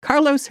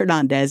Carlos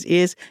Hernandez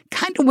is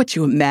kind of what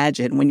you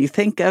imagine when you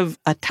think of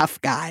a tough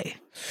guy.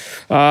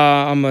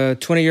 I'm a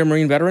 20-year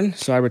Marine veteran,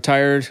 so I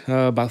retired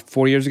about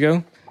 4 years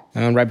ago,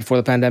 right before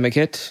the pandemic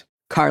hit.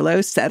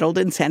 Carlos settled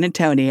in San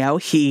Antonio.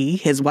 He,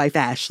 his wife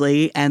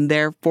Ashley, and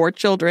their 4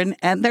 children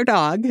and their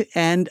dog,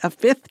 and a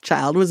 5th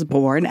child was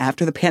born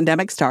after the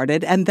pandemic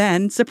started, and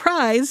then,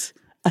 surprise,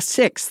 a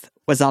 6th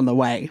was on the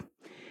way.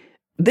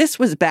 This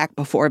was back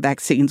before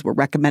vaccines were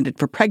recommended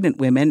for pregnant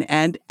women,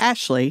 and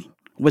Ashley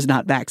was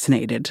not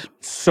vaccinated.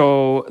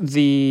 So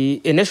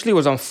initially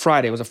was on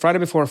Friday. It was a Friday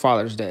before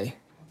Father's Day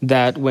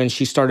that when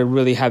she started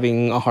really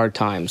having a hard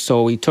time.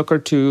 So we took her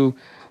to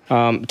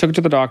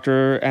the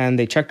doctor, and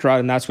they checked her out,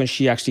 and that's when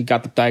she actually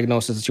got the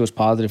diagnosis that she was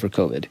positive for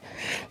COVID.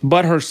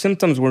 But her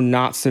symptoms were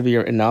not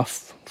severe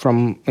enough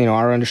from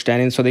our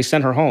understanding, so they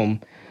sent her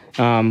home.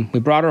 We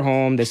brought her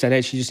home. They said,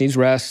 hey, she just needs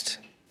rest,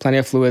 plenty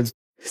of fluids.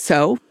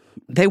 So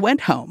they went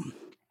home.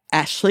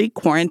 Ashley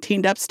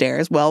quarantined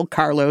upstairs while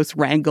Carlos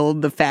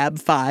wrangled the Fab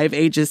Five,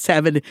 ages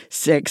 7,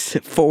 6,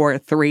 4,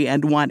 3,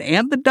 and 1,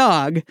 and the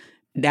dog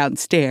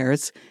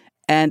downstairs.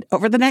 And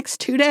over the next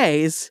 2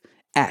 days,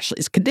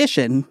 Ashley's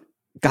condition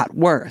got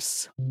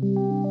worse.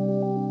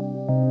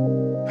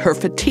 Her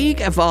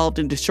fatigue evolved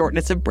into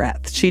shortness of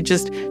breath. She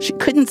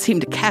couldn't seem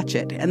to catch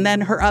it. And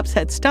then her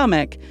upset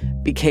stomach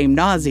became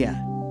nausea,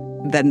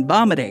 then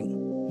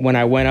vomiting. When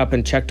I went up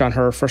and checked on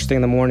her first thing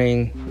in the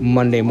morning,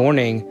 Monday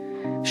morning,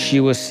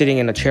 she was sitting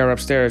in a chair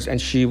upstairs and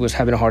she was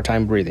having a hard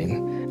time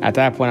breathing. At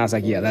that point, I was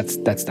like, yeah,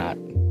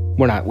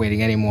 we're not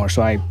waiting anymore.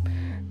 So I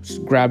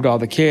grabbed all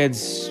the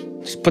kids,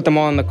 just put them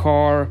all in the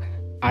car.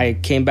 I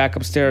came back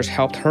upstairs,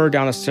 helped her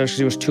down the stairs.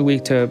 She was too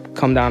weak to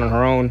come down on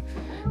her own.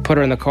 Put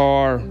her in the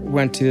car,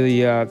 went to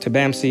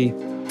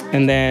BAMC,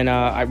 and then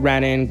I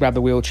ran in, grabbed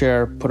the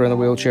wheelchair, put her in the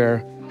wheelchair,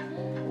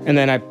 and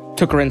then I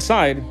took her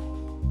inside.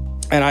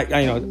 And I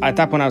at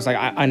that point I was like,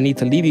 I need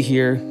to leave you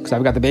here because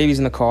I've got the babies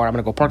in the car. I'm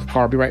gonna go park the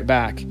car. I'll be right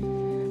back.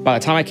 By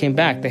the time I came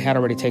back, they had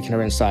already taken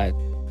her inside.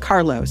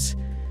 Carlos,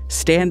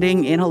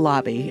 standing in a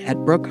lobby at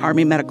Brooke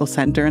Army Medical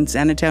Center in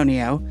San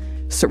Antonio,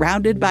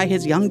 surrounded by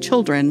his young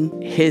children,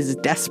 his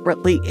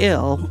desperately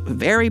ill,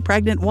 very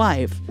pregnant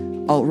wife,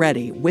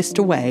 already whisked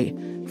away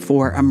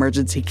for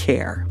emergency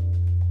care.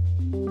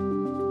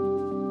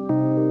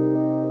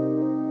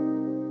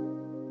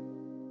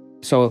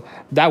 So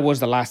that was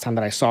the last time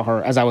that I saw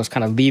her as I was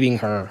kind of leaving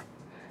her,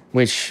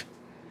 which,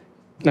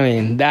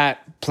 that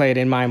played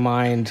in my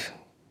mind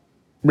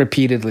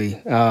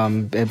repeatedly.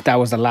 If that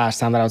was the last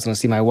time that I was going to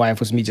see my wife,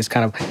 was me just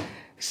kind of,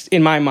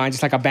 in my mind,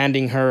 just like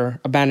abandoning her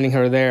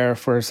there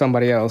for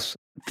somebody else.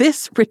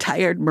 This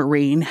retired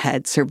Marine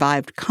had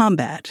survived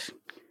combat.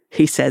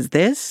 He says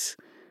this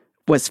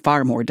was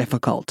far more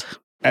difficult.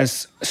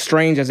 As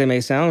strange as it may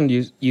sound,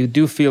 you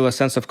do feel a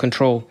sense of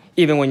control,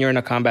 even when you're in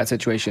a combat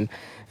situation.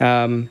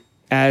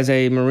 As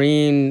a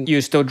Marine,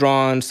 you're still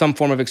draw on some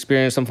form of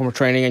experience, some form of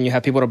training, and you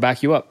have people to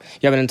back you up.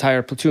 You have an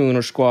entire platoon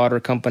or squad or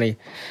company.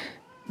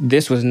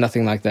 This was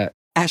nothing like that.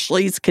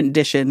 Ashley's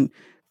condition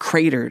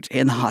cratered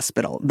in the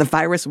hospital. The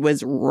virus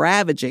was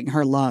ravaging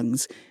her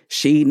lungs.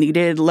 She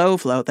needed low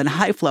flow, then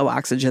high flow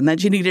oxygen. Then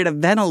she needed a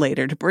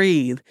ventilator to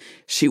breathe.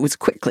 She was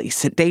quickly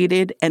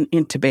sedated and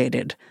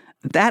intubated.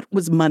 That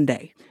was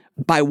Monday.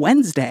 By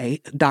Wednesday,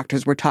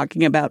 doctors were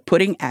talking about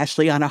putting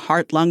Ashley on a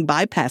heart-lung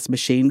bypass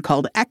machine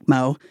called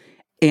ECMO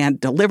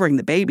and delivering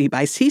the baby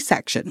by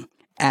C-section.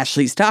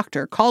 Ashley's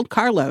doctor called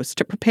Carlos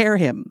to prepare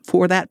him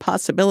for that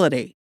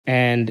possibility.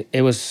 And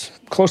it was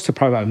close to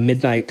probably about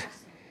midnight.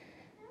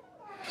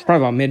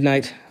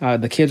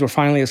 The kids were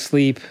finally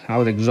asleep. I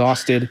was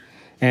exhausted.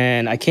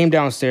 And I came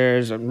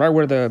downstairs right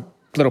where the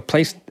little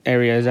place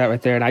area is at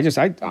right there. And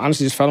I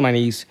honestly just fell on my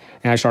knees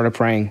and I started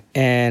praying.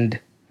 And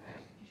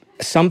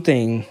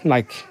something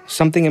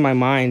in my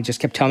mind just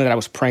kept telling me that I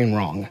was praying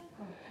wrong.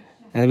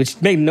 And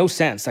which made no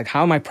sense. Like,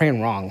 how am I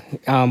praying wrong?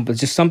 But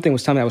just something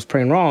was telling me I was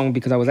praying wrong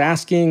because I was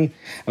asking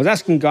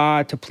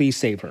God to please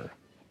save her.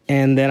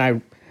 And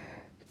then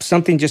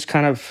something just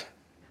kind of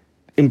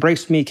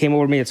embraced me, came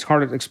over me. It's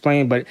hard to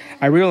explain, but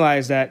I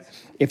realized that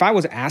if I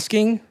was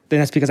asking, then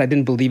that's because I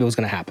didn't believe it was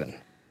going to happen.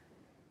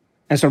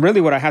 And so really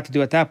what I had to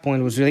do at that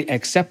point was really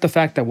accept the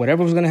fact that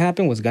whatever was going to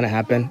happen was going to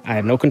happen. I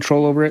had no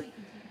control over it.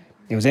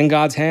 It was in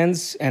God's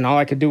hands, and all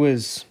I could do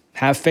is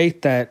have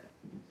faith that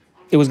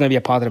it was going to be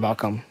a positive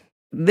outcome.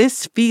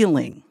 This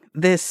feeling,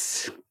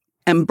 this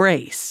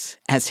embrace,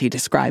 as he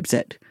describes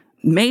it,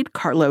 made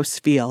Carlos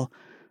feel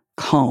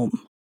calm.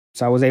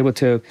 So I was able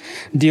to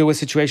deal with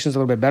situations a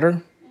little bit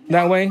better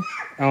that way.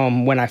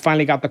 When I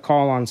finally got the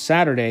call on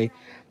Saturday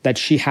that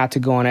she had to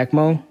go on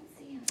ECMO,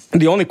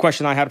 the only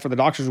question I had for the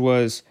doctors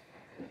was,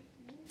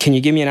 can you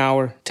give me an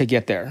hour to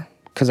get there?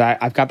 Because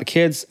I've got the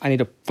kids, I need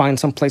to find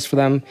some place for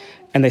them.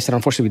 And they said,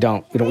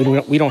 unfortunately,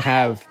 we don't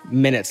have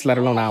minutes, let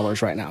alone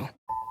hours right now.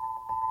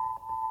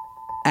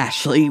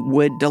 Ashley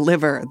would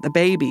deliver the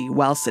baby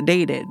while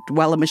sedated,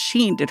 while a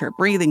machine did her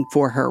breathing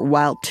for her,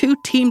 while 2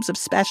 teams of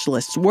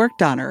specialists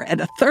worked on her,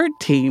 and a 3rd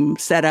team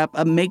set up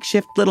a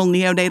makeshift little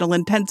neonatal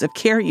intensive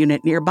care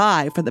unit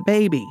nearby for the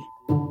baby.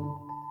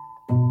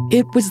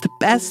 It was the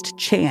best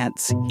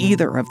chance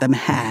either of them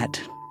had.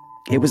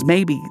 It was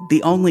maybe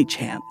the only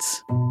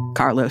chance.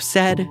 Carlos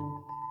said,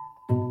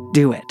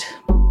 "Do it."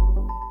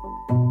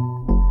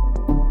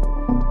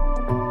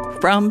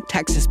 From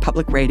Texas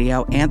Public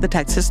Radio and the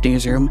Texas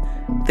Newsroom,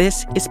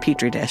 this is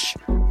Petri Dish.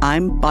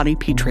 I'm Bonnie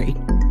Petrie.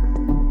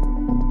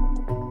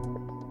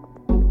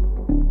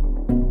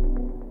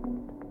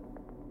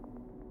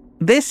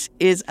 This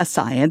is a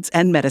science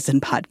and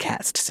medicine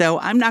podcast, so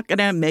I'm not going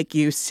to make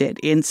you sit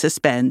in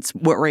suspense,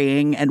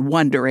 worrying and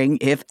wondering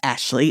if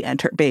Ashley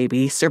and her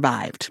baby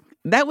survived.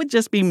 That would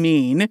just be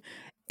mean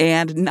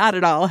and not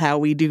at all how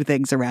we do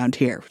things around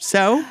here.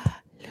 So,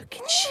 look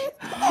at you.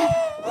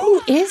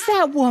 Who is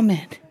that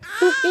woman?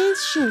 Who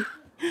is she?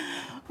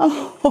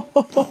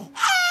 Oh.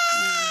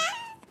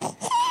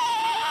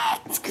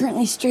 It's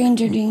currently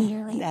stranger danger.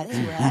 That's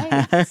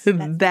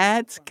right.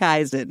 That's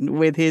Kaizen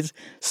with his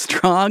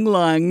strong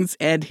lungs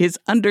and his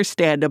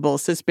understandable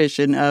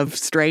suspicion of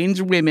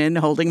strange women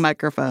holding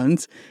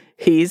microphones.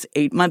 He's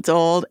 8 months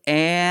old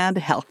and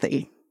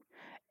healthy.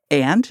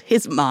 And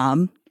his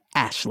mom,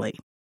 Ashley.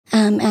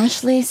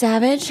 Ashley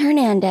Savage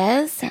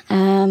Hernandez.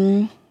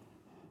 I'm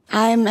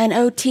an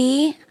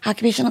OT,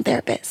 occupational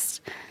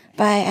therapist,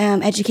 by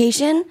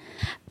education.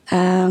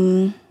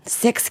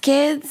 6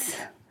 kids.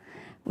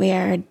 We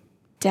are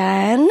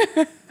done.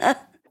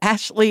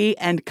 Ashley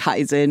and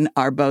Kaizen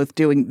are both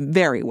doing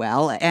very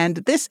well, and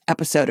this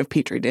episode of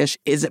Petri Dish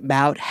is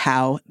about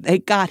how they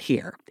got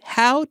here.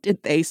 How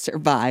did they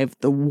survive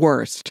the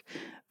worst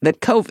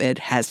that COVID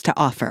has to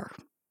offer?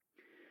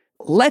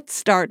 Let's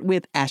start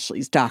with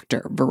Ashley's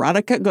doctor,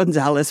 Veronica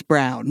Gonzalez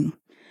Brown.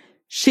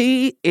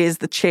 She is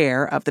the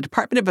chair of the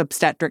Department of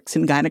Obstetrics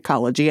and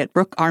Gynecology at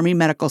Brooke Army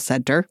Medical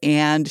Center,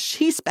 and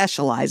she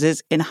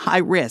specializes in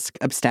high-risk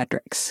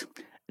obstetrics.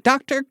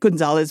 Dr.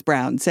 Gonzalez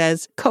Brown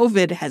says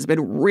COVID has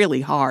been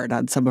really hard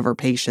on some of her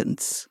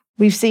patients.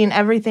 We've seen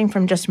everything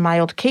from just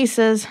mild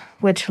cases,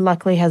 which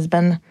luckily has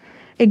been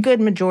a good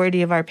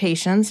majority of our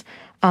patients,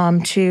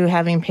 to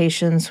having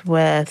patients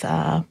with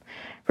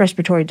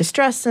respiratory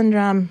distress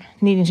syndrome,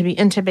 needing to be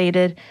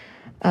intubated,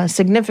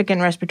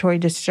 significant respiratory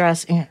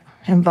distress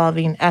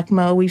involving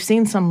ECMO. We've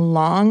seen some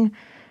long,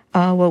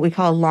 what we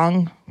call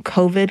long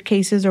COVID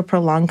cases or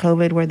prolonged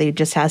COVID, where they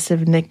just have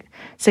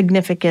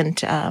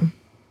significant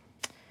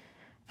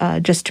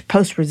just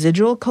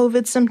post-residual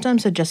COVID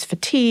symptoms, so just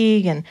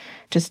fatigue and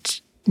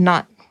just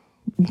not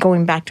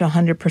going back to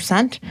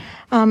 100%.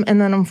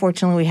 And then,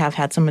 unfortunately, we have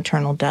had some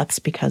maternal deaths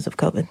because of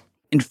COVID.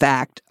 In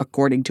fact,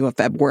 according to a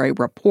February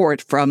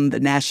report from the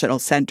National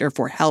Center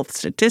for Health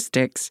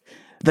Statistics,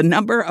 the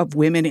number of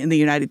women in the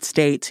United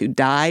States who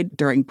died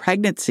during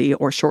pregnancy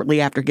or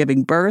shortly after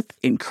giving birth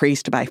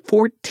increased by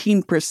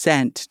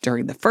 14%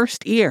 during the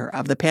first year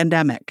of the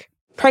pandemic.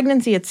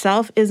 Pregnancy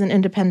itself is an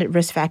independent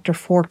risk factor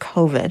for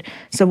COVID.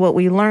 So what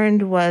we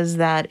learned was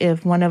that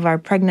if one of our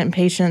pregnant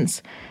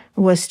patients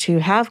was to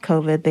have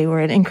COVID, they were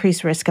at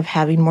increased risk of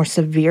having more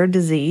severe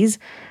disease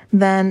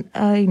than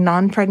a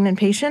non-pregnant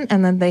patient,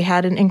 and then they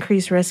had an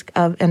increased risk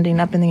of ending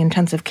up in the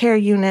intensive care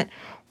unit,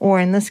 or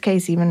in this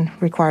case, even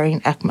requiring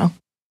ECMO.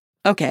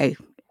 Okay,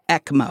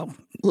 ECMO.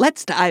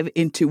 Let's dive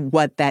into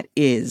what that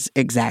is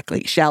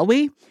exactly, shall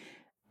we?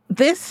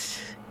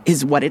 This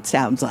is what it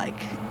sounds like.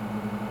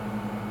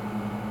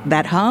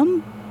 That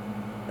hum?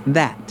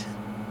 That.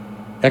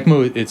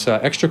 ECMO, it's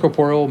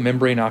extracorporeal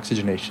membrane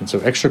oxygenation. So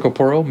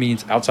extracorporeal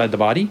means outside the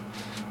body.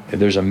 And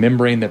there's a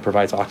membrane that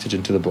provides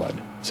oxygen to the blood.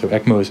 So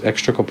ECMO is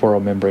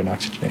extracorporeal membrane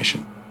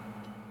oxygenation.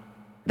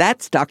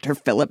 That's Dr.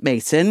 Philip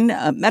Mason,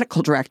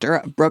 medical director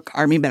of Brooke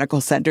Army Medical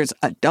Center's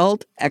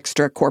Adult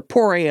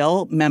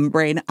Extracorporeal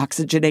Membrane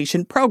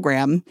Oxygenation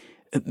Program,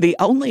 the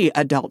only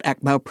adult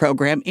ECMO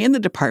program in the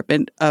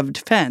Department of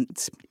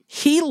Defense.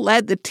 He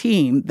led the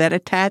team that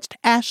attached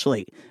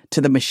Ashley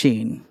to the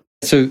machine.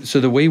 So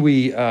the way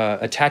we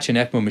attach an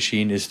ECMO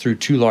machine is through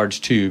 2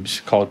 large tubes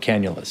called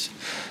cannulas.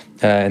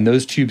 And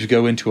those tubes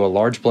go into a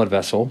large blood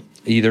vessel,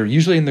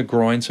 usually in the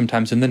groin,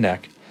 sometimes in the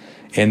neck,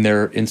 and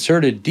they're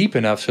inserted deep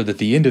enough so that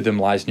the end of them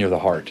lies near the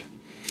heart.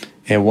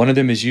 And one of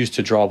them is used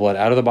to draw blood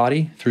out of the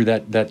body through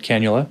that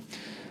cannula.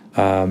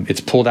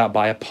 It's pulled out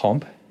by a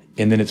pump,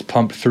 and then it's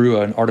pumped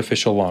through an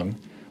artificial lung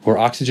where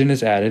oxygen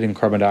is added and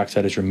carbon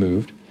dioxide is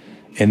removed.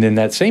 And then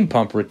that same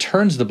pump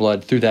returns the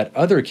blood through that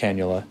other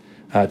cannula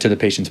to the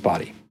patient's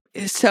body.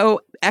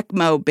 So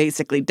ECMO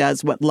basically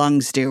does what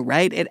lungs do,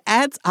 right? It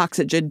adds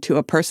oxygen to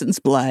a person's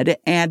blood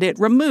and it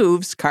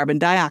removes carbon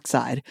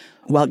dioxide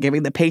while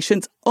giving the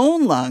patient's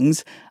own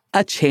lungs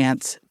a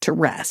chance to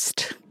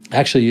rest.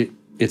 Actually,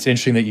 it's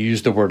interesting that you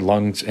use the word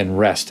lungs and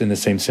rest in the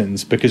same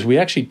sentence because we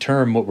actually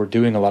term what we're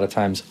doing a lot of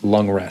times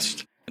lung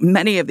rest.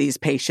 Many of these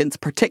patients,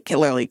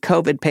 particularly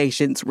COVID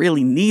patients,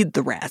 really need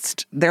the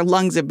rest. Their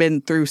lungs have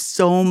been through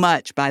so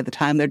much by the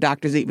time their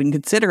doctors even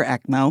consider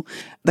ECMO.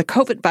 The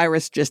COVID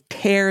virus just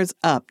tears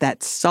up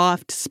that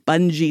soft,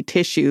 spongy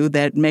tissue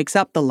that makes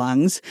up the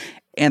lungs,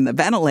 and the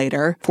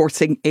ventilator,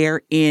 forcing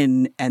air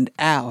in and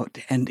out,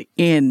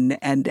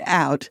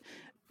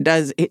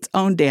 does its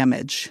own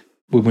damage.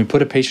 When we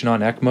put a patient on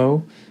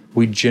ECMO,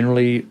 we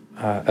generally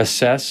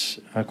assess,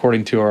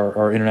 according to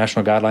our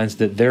international guidelines,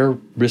 that their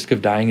risk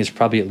of dying is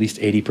probably at least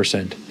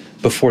 80%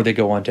 before they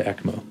go on to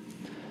ECMO.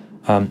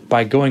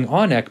 By going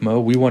on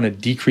ECMO, we want to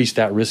decrease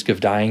that risk of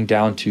dying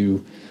down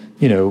to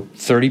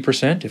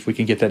 30%. If we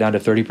can get that down to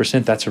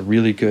 30%, that's a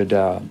really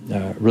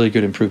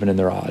good improvement in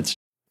their odds.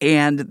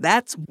 And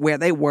that's where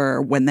they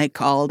were when they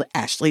called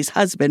Ashley's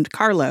husband,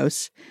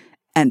 Carlos,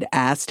 and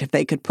asked if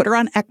they could put her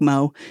on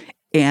ECMO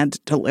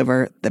and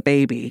deliver the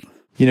baby.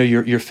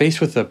 You're faced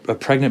with a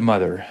pregnant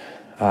mother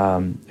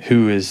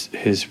who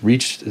has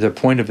reached the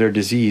point of their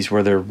disease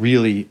where they're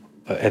really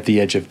at the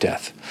edge of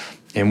death.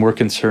 And we're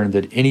concerned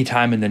that any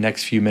time in the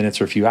next few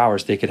minutes or few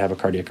hours, they could have a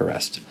cardiac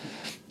arrest,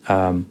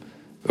 or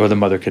the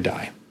mother could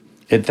die.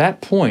 At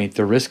that point,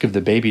 the risk of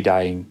the baby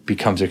dying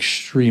becomes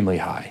extremely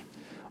high.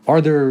 Are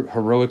there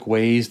heroic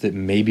ways that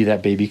maybe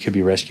that baby could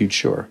be rescued?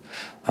 Sure.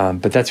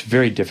 But that's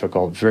very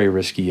difficult, very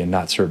risky, and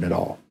not certain at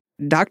all.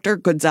 Dr.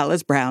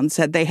 Gonzalez-Brown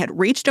said they had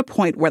reached a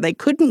point where they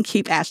couldn't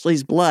keep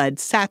Ashley's blood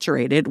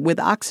saturated with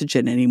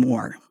oxygen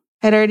anymore.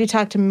 I'd already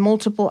talked to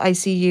multiple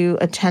ICU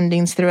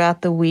attendings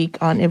throughout the week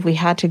on if we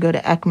had to go to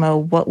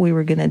ECMO, what we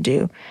were going to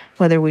do,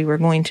 whether we were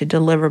going to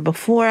deliver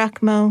before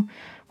ECMO,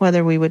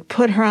 whether we would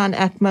put her on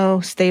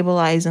ECMO,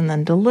 stabilize, and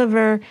then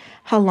deliver,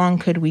 how long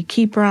could we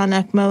keep her on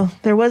ECMO.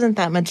 There wasn't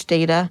that much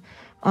data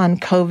on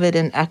COVID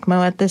and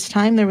ECMO at this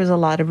time. There was a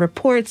lot of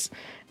reports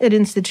at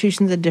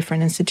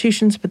different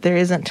institutions, but there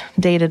isn't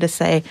data to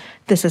say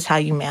this is how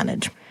you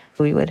manage.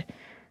 We would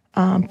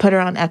put her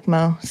on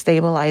ECMO,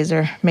 stabilize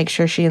her, make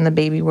sure she and the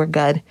baby were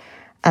good,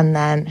 and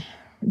then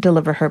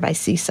deliver her by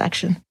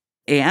C-section.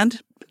 And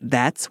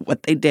that's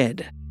what they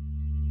did.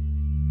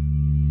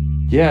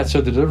 Yeah, so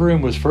the delivery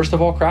room was first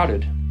of all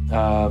crowded,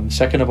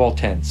 second of all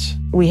tense.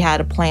 We had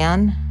a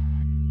plan,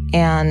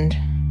 and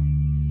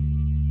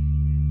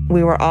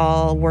we were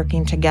all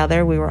working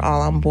together. We were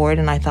all on board,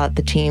 and I thought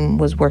the team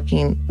was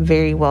working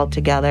very well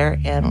together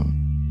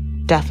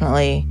and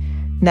definitely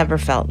never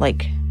felt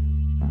like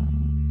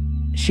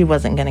she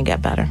wasn't going to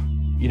get better.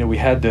 We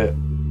had the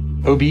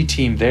OB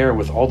team there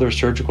with all their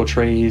surgical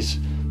trays,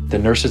 the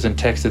nurses and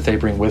techs that they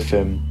bring with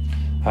them,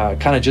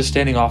 kind of just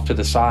standing off to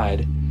the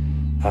side,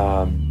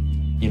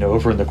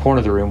 over in the corner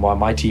of the room while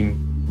my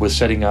team was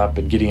setting up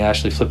and getting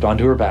Ashley flipped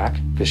onto her back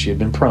because she had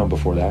been prone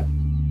before that,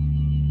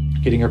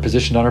 getting her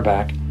positioned on her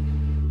back,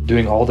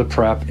 doing all the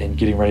prep and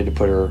getting ready to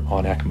put her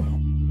on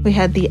ECMO. We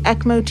had the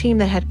ECMO team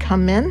that had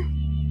come in.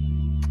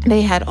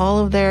 They had all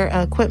of their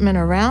equipment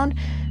around.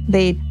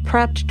 They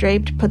prepped,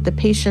 draped, put the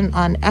patient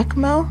on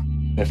ECMO.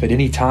 If at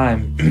any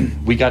time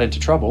we got into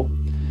trouble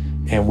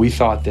and we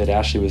thought that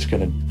Ashley was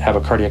going to have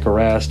a cardiac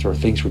arrest or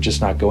things were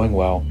just not going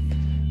well,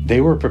 they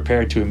were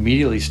prepared to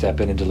immediately step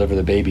in and deliver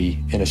the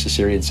baby in a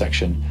cesarean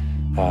section,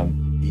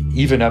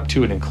 even up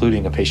to and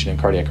including a patient in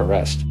cardiac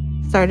arrest.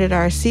 Started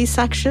our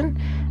C-section,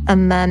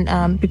 and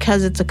then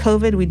because it's a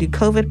COVID, we do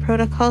COVID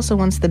protocol. So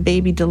once the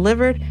baby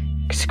delivered,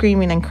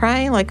 screaming and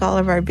crying like all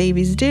of our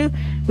babies do,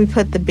 we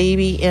put the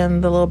baby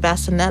in the little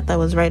bassinet that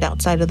was right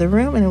outside of the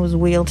room, and it was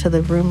wheeled to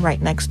the room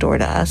right next door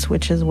to us,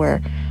 which is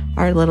where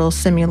our little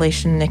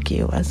simulation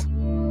NICU was.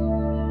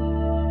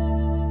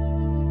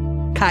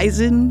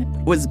 Kaizen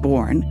was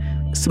born,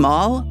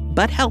 small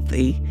but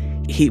healthy.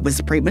 He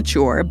was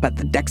premature, but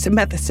the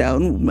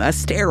dexamethasone, a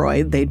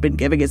steroid they'd been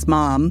giving his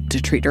mom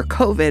to treat her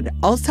COVID,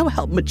 also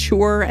helped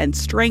mature and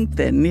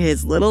strengthen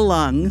his little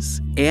lungs.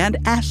 And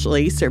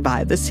Ashley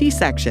survived the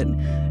C-section,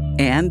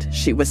 and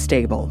she was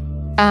stable.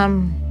 I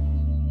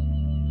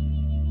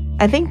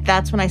think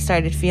that's when I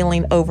started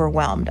feeling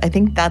overwhelmed. I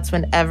think that's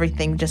when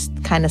everything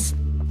just kind of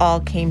all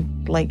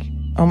came like,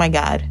 oh my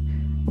God,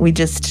 we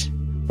just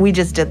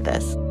did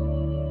this.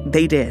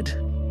 They did.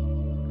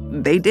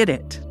 They did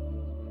it.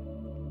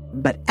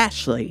 But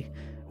Ashley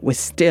was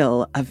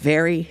still a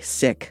very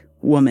sick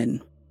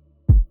woman.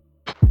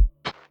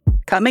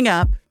 Coming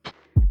up,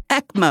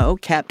 ECMO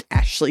kept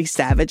Ashley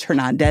Savage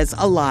Hernandez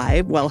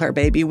alive while her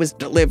baby was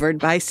delivered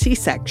by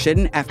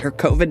C-section after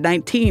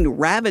COVID-19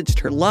 ravaged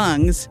her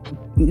lungs.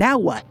 Now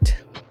what?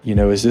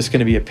 Is this going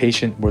to be a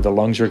patient where the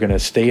lungs are going to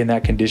stay in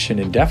that condition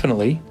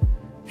indefinitely,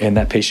 and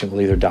that patient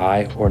will either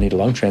die or need a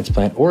lung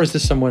transplant? Or is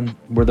this someone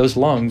where those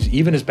lungs,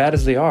 even as bad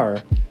as they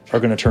are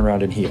going to turn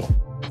around and heal?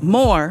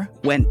 More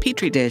when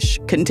Petri Dish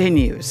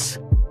continues.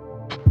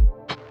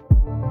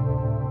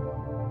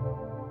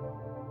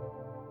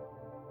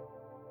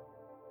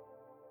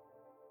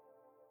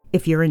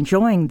 If you're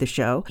enjoying the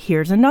show,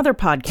 here's another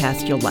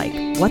podcast you'll like,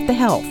 What the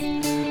Health.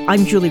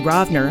 I'm Julie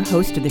Rovner,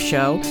 host of the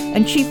show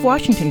and chief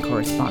Washington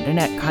correspondent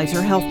at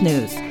Kaiser Health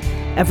News.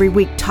 Every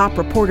week, top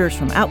reporters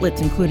from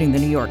outlets including the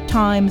New York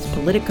Times,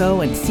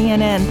 Politico, and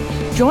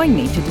CNN join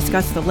me to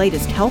discuss the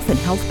latest health and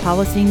health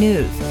policy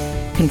news.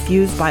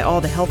 Confused by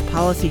all the health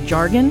policy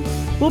jargon?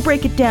 We'll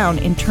break it down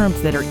in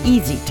terms that are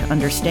easy to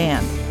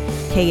understand.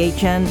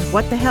 KHN's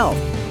What the Health.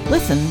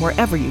 Listen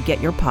wherever you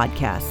get your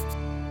podcasts.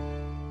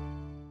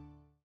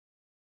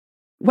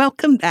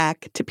 Welcome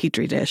back to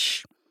Petri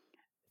Dish.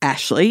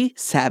 Ashley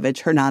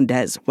Savage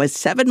Hernandez was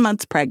 7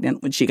 months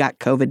pregnant when she got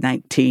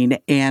COVID-19,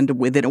 and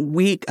within a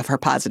week of her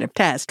positive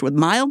test with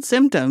mild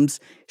symptoms,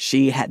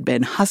 she had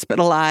been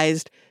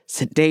hospitalized,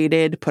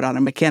 sedated, put on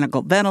a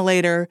mechanical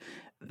ventilator,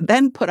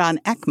 then put on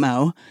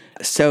ECMO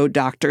so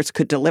doctors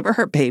could deliver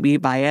her baby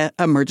via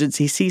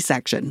emergency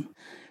C-section.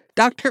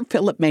 Dr.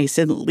 Philip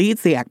Mason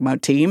leads the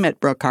ECMO team at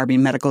Brooke Harvey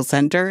Medical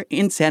Center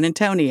in San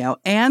Antonio,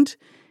 and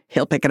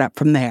he'll pick it up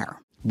from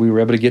there. We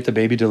were able to get the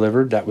baby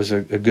delivered. That was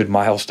a good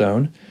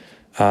milestone.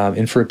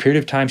 And for a period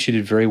of time, she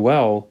did very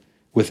well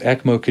with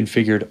ECMO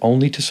configured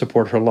only to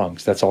support her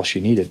lungs. That's all she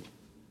needed.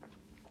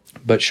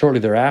 But shortly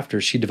thereafter,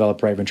 she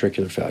developed right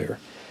ventricular failure.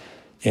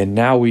 And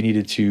now we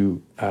needed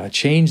to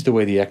change the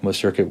way the ECMO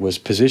circuit was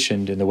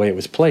positioned and the way it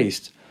was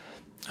placed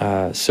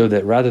so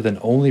that rather than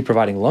only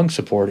providing lung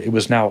support, it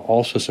was now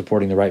also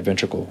supporting the right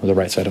ventricle, or the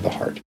right side of the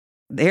heart.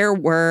 There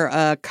were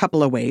a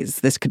couple of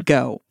ways this could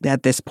go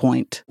at this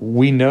point.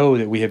 We know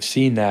that we have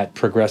seen that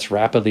progress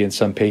rapidly in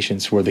some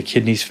patients where the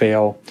kidneys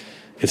fail,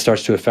 it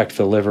starts to affect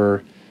the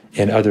liver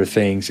and other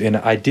things. And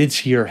I did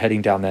see her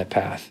heading down that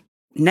path.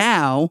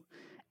 Now,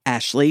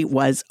 Ashley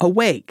was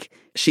awake.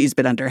 She's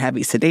been under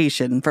heavy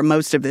sedation for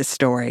most of this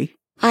story.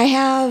 I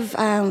have,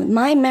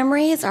 my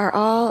memories are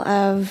all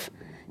of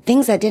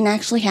things that didn't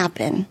actually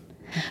happen,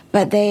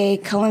 but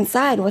they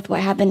coincide with what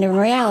happened in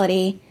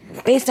reality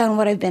based on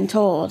what I've been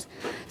told.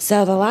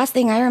 So the last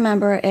thing I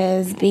remember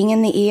is being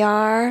in the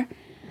ER,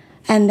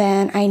 and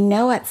then I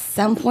know at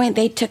some point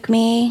they took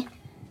me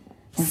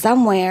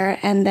somewhere,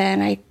 and then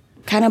I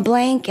kind of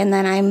blank, and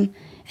then I'm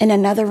in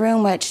another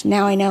room, which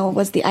now I know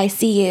was the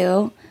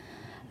ICU,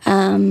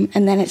 and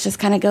then it just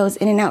kind of goes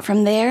in and out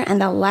from there.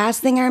 And the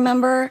last thing I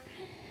remember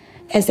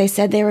is they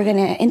said they were going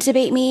to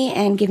intubate me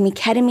and give me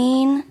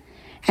ketamine,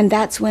 and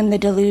that's when the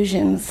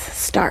delusions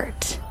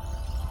start.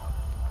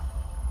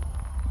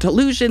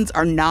 Delusions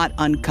are not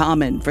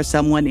uncommon for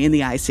someone in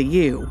the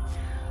ICU.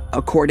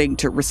 According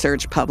to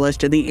research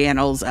published in the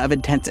Annals of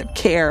Intensive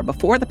Care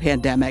before the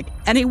pandemic,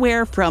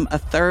 anywhere from a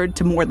third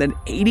to more than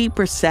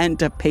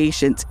 80% of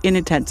patients in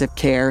intensive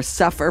care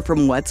suffer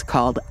from what's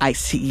called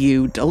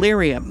ICU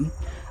delirium.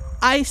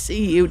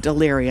 ICU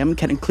delirium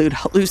can include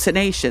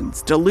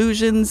hallucinations,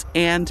 delusions,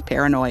 and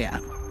paranoia.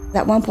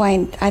 At one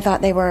point, I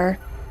thought they were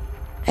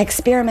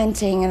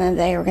experimenting and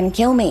that they were going to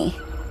kill me.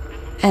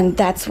 And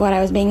that's what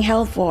I was being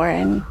held for.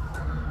 And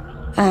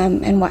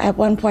at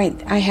one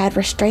point, I had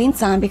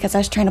restraints on because I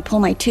was trying to pull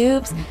my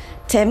tubes.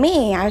 To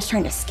me, I was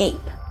trying to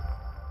escape.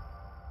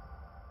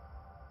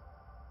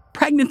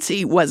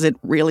 Pregnancy wasn't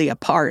really a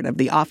part of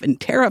the often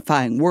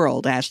terrifying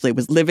world Ashley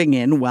was living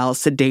in while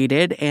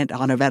sedated and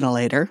on a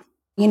ventilator.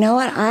 You know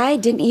what? I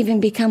didn't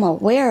even become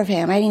aware of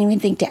him. I didn't even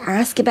think to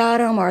ask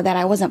about him or that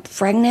I wasn't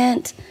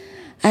pregnant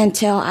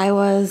until I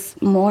was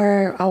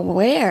more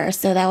aware.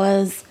 So that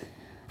was,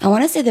 I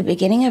want to say, the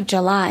beginning of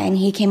July, and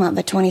he came out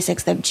the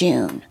 26th of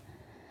June.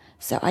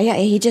 So yeah,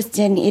 it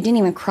didn't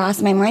even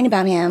cross my mind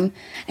about him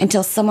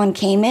until someone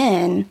came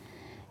in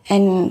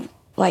and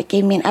like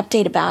gave me an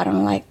update about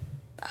him. Like,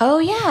 oh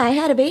yeah, I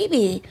had a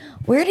baby.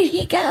 Where did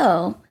he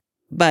go?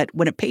 But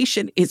when a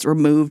patient is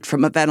removed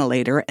from a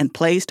ventilator and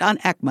placed on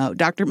ECMO,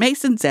 Dr.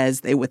 Mason says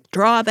they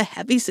withdraw the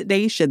heavy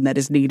sedation that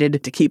is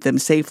needed to keep them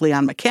safely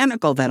on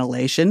mechanical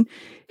ventilation.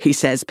 He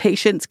says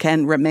patients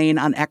can remain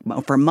on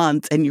ECMO for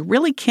months, and you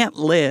really can't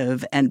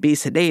live and be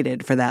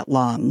sedated for that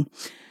long.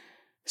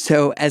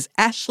 So as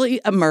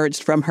Ashley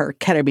emerged from her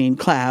ketamine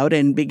cloud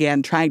and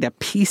began trying to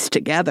piece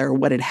together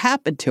what had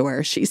happened to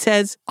her, she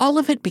says all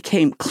of it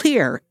became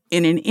clear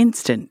in an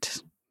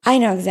instant. I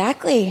know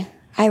exactly.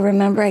 I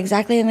remember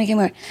exactly when I came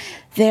over.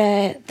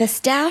 The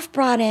staff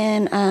brought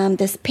in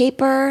this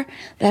paper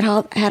that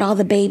had all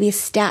the baby's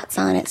stats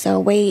on it, so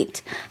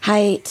weight,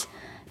 height,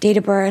 date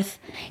of birth,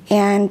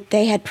 and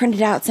they had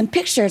printed out some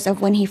pictures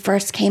of when he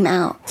first came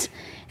out,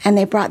 and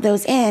they brought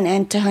those in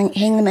and to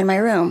hang them in my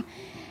room.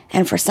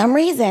 And for some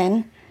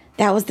reason,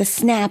 that was the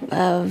snap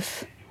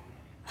of,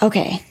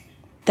 okay,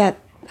 that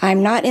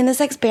I'm not in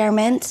this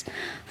experiment.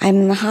 I'm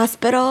in the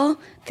hospital.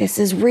 This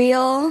is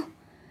real.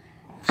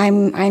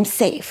 I'm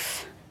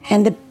safe.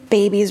 And the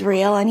baby's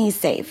real and he's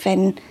safe.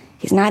 And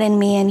he's not in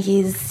me and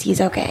he's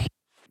okay.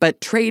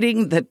 But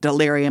trading the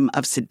delirium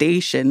of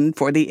sedation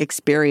for the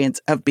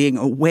experience of being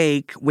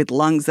awake with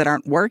lungs that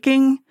aren't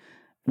working,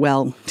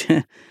 well,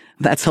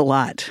 that's a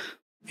lot.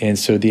 And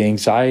so the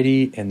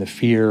anxiety and the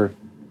fear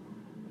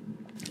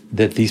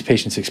that these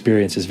patients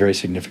experience is very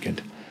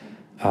significant.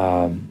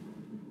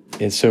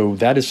 And so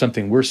that is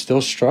something we're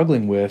still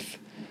struggling with.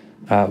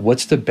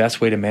 What's the best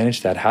way to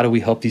manage that? How do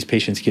we help these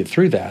patients get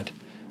through that?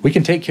 We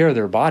can take care of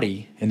their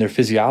body and their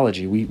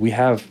physiology. We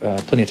have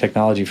plenty of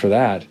technology for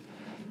that.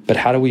 But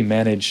how do we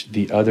manage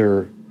the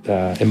other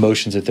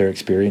emotions that they're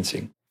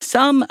experiencing?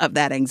 Some of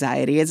that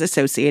anxiety is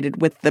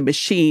associated with the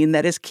machine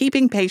that is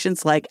keeping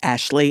patients like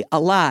Ashley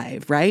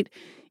alive, right?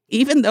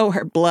 Even though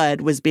her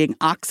blood was being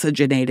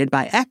oxygenated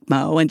by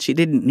ECMO and she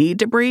didn't need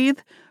to breathe,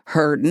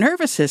 her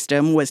nervous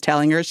system was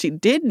telling her she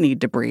did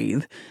need to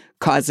breathe,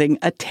 causing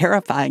a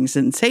terrifying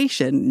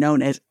sensation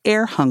known as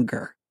air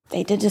hunger.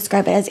 they did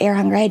describe it as air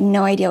hunger. I had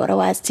no idea what it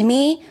was. To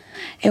me,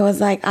 it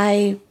was like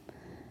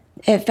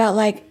it felt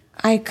like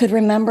I could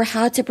remember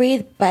how to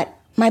breathe, but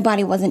my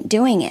body wasn't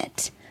doing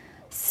it.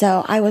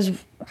 So I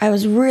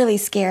was really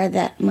scared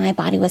that my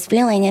body was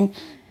failing. And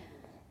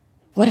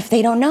what if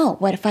they don't know?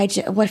 What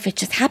if it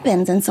just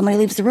happens and somebody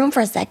leaves the room for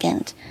a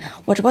second?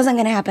 Which wasn't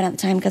going to happen at the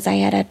time because I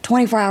had a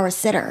 24-hour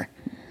sitter.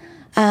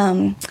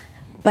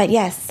 But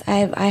yes,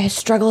 I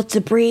struggled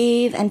to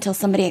breathe until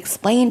somebody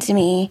explained to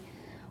me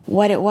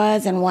what it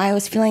was and why I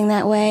was feeling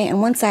that way.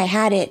 And once I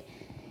had it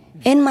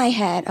in my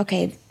head,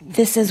 okay,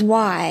 this is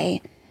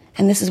why,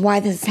 and this is why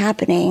this is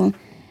happening,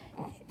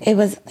 it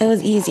was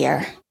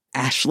easier.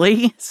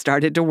 Ashley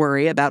started to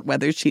worry about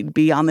whether she'd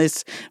be on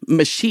this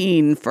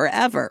machine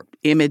forever.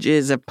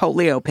 Images of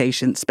polio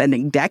patients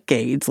spending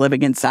decades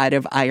living inside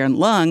of iron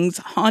lungs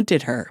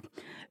haunted her.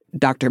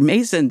 Dr.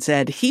 Mason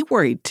said he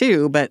worried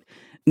too, but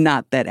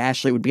not that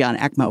Ashley would be on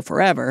ECMO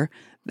forever.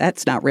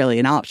 That's not really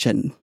an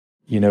option.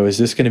 Is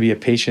this going to be a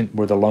patient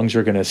where the lungs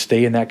are going to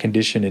stay in that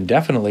condition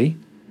indefinitely,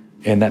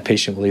 and that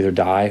patient will either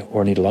die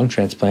or need a lung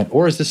transplant?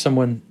 Or is this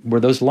someone where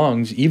those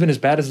lungs, even as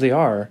bad as they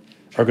are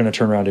going to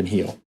turn around and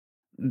heal?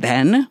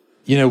 Then?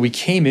 We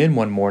came in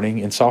one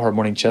morning and saw her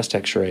morning chest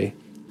x-ray,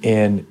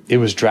 and it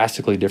was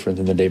drastically different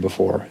than the day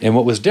before. And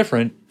what was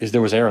different is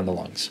there was air in the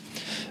lungs.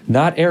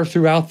 Not air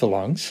throughout the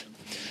lungs,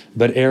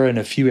 but air in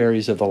a few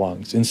areas of the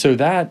lungs. And so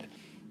that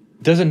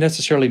doesn't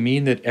necessarily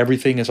mean that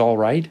everything is all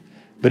right,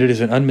 but it is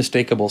an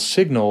unmistakable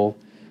signal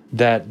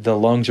that the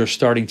lungs are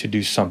starting to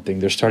do something.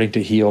 They're starting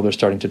to heal. They're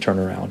starting to turn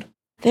around.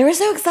 They were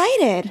so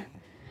excited.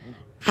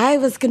 I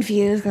was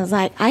confused because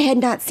I had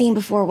not seen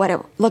before what it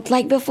looked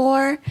like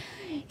before.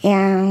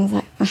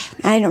 And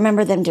I didn't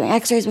remember them doing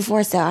x-rays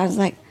before, so I was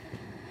like,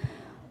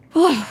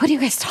 oh, what are you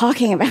guys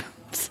talking about?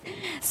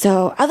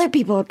 So other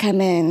people would come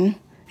in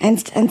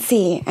and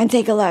see and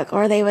take a look,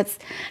 or they would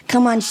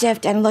come on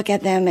shift and look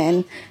at them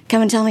and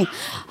come and tell me,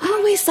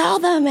 oh, we saw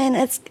them, and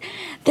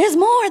there's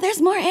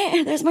more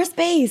air, there's more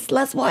space,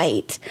 less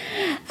white.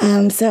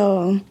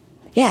 So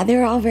yeah, they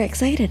were all very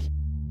excited.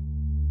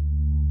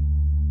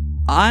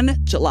 On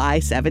July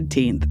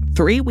 17th,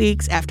 3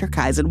 weeks after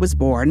Kaizen was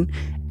born,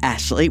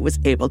 Ashley was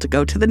able to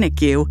go to the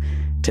NICU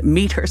to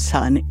meet her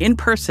son in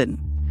person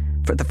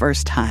for the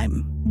first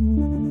time.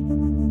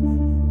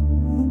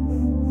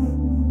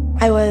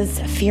 I was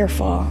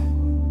fearful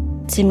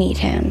to meet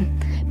him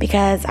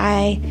because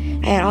I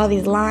had all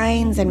these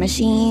lines and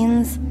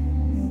machines,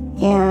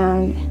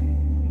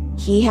 and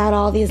he had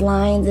all these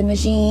lines and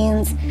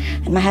machines,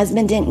 and my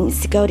husband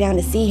didn't go down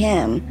to see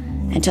him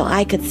until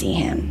I could see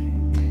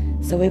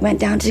him. So we went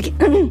down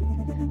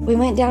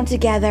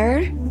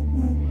together,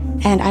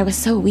 and I was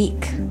so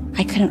weak.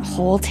 I couldn't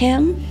hold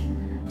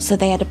him, so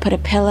they had to put a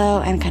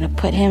pillow and kind of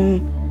put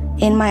him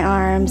in my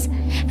arms,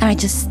 and I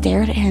just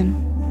stared at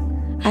him.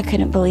 I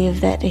couldn't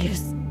believe that he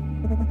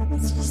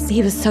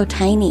was so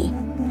tiny.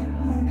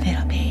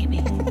 Little baby.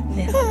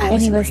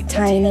 And he was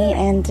tiny,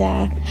 and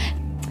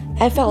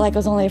I felt like I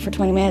was only there for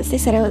 20 minutes. They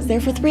said I was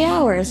there for 3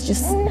 hours,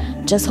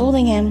 just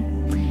holding him.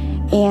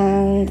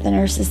 And the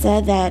nurses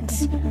said that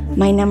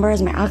my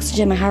numbers, my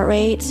oxygen, my heart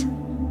rate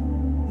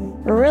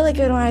were really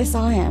good when I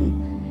saw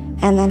him.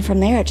 And then from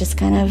there, it just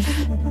kind of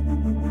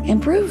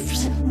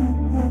improved.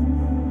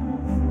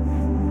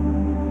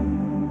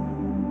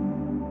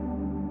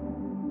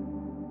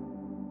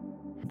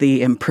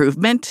 The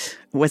improvement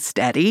was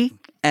steady,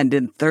 and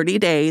in 30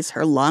 days,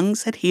 her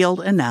lungs had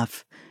healed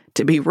enough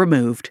to be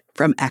removed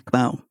from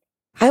ECMO.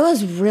 I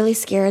was really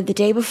scared the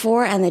day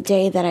before and the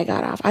day that I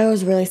got off. I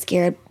was really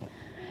scared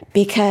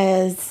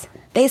because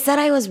they said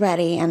I was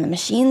ready, and the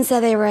machine said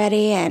they were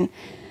ready, and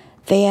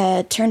they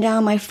had turned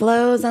down my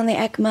flows on the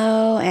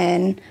ECMO,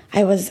 and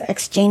I was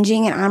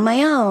exchanging it on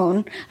my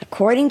own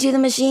according to the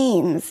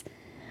machines.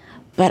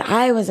 But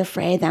I was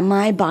afraid that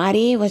my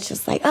body was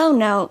just like, oh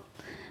no,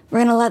 we're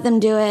going to let them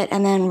do it,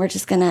 and then we're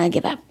just going to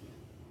give up.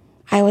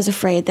 I was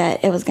afraid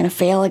that it was going to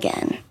fail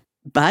again.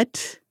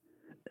 But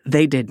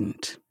they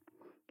didn't.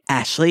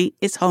 Ashley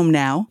is home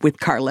now with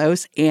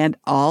Carlos and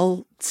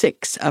all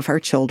 6 of her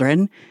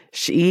children.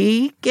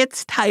 She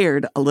gets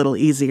tired a little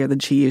easier than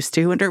she used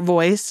to, and her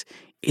voice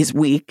is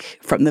weak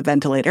from the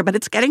ventilator, but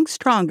it's getting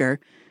stronger.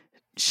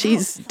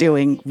 She's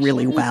doing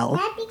really well.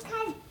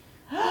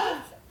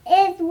 Because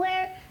this is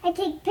where I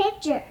take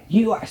pictures.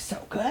 You are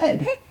so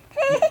good.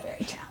 You're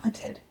very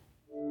talented.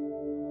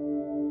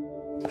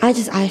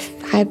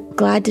 I'm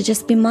glad to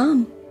just be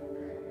mom.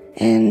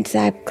 And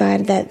I'm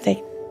glad that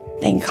they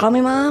can call me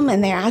mom,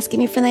 and they're asking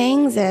me for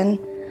things. And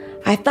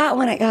I thought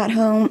when I got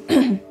home,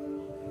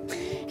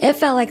 it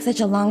felt like such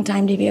a long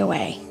time to be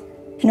away.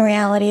 In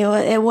reality,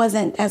 it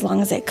wasn't as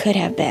long as it could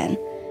have been.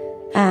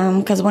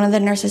 Because one of the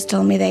nurses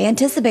told me they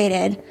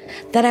anticipated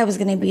that I was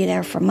going to be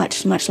there for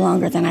much, much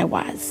longer than I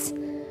was.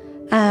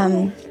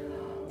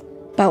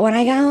 But when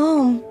I got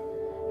home,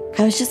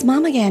 I was just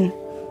mom again.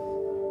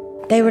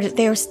 They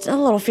were still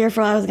a little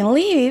fearful I was going to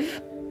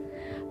leave.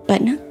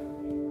 But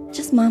no,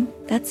 just mom.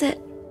 That's it.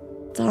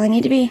 That's all I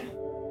need to be.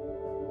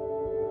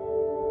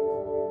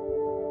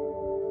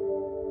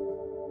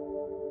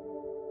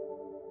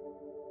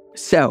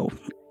 So,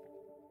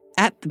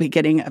 at the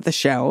beginning of the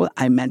show,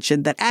 I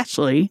mentioned that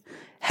Ashley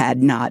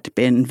had not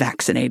been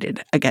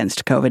vaccinated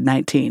against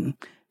COVID-19.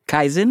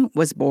 Kaizen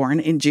was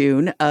born in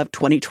June of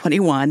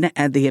 2021,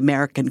 and the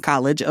American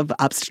College of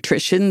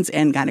Obstetricians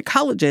and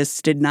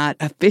Gynecologists did not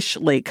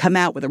officially come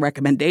out with a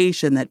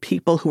recommendation that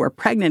people who are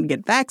pregnant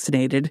get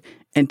vaccinated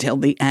until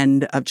the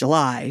end of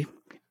July.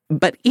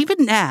 But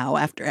even now,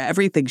 after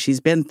everything she's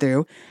been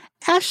through,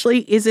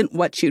 Ashley isn't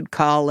what you'd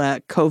call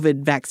a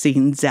COVID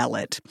vaccine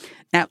zealot.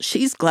 Now,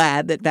 she's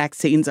glad that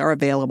vaccines are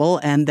available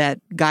and that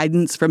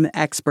guidance from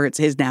experts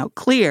is now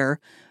clear,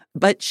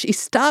 but she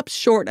stops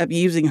short of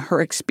using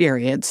her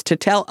experience to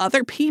tell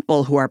other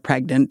people who are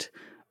pregnant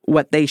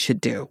what they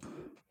should do.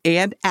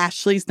 And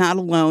Ashley's not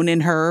alone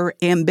in her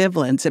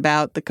ambivalence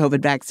about the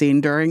COVID vaccine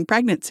during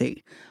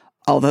pregnancy.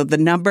 Although the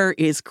number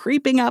is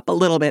creeping up a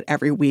little bit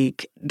every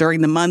week,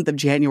 during the month of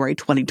January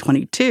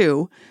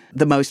 2022,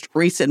 the most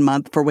recent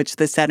month for which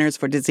the Centers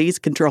for Disease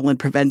Control and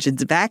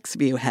Prevention's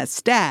VaxView has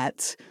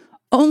stats,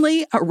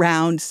 only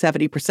around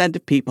 70%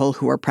 of people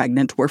who are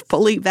pregnant were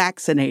fully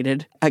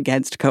vaccinated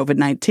against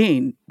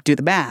COVID-19. Do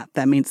the math.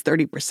 That means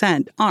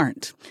 30%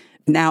 aren't.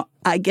 Now,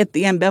 I get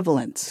the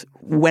ambivalence.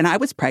 When I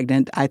was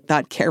pregnant, I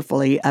thought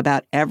carefully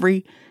about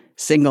every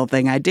single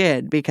thing I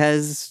did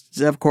because,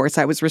 of course,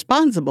 I was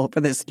responsible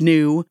for this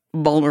new,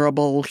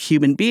 vulnerable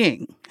human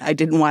being. I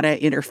didn't want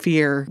to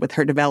interfere with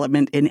her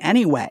development in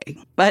any way.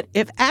 But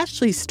if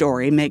Ashley's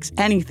story makes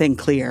anything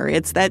clear,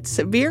 it's that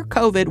severe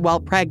COVID while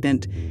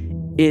pregnant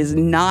is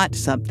not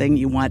something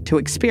you want to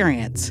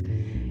experience.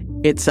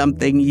 It's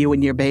something you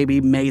and your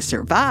baby may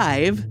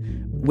survive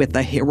with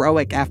the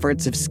heroic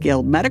efforts of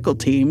skilled medical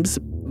teams,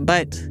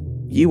 but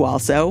you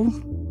also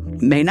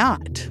may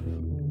not.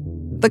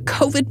 The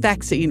COVID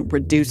vaccine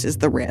reduces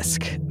the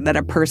risk that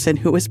a person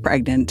who is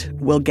pregnant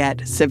will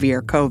get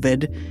severe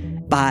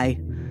COVID by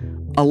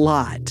a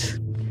lot.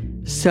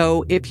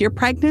 So if you're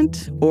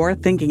pregnant or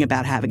thinking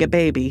about having a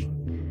baby,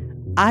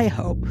 I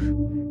hope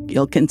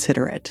you'll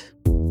consider it.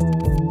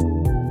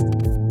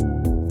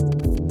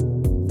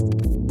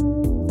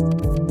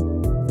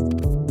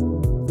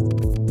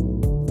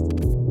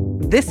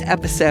 This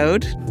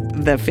episode,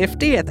 the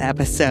 50th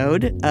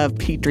episode of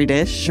Petri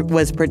Dish,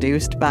 was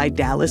produced by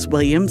Dallas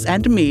Williams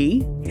and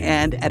me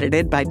and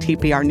edited by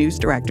TPR News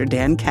Director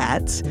Dan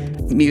Katz.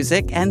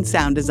 Music and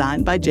sound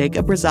design by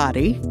Jacob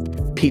Rosati.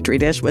 Petri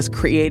Dish was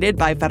created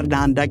by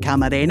Fernanda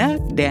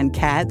Camarena, Dan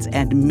Katz,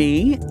 and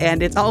me,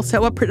 and it's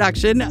also a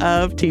production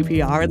of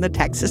TPR and the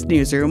Texas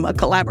Newsroom, a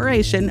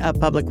collaboration of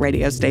public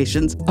radio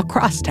stations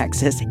across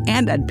Texas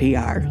and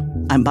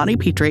NPR. I'm Bonnie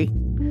Petrie.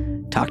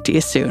 Talk to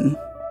you soon.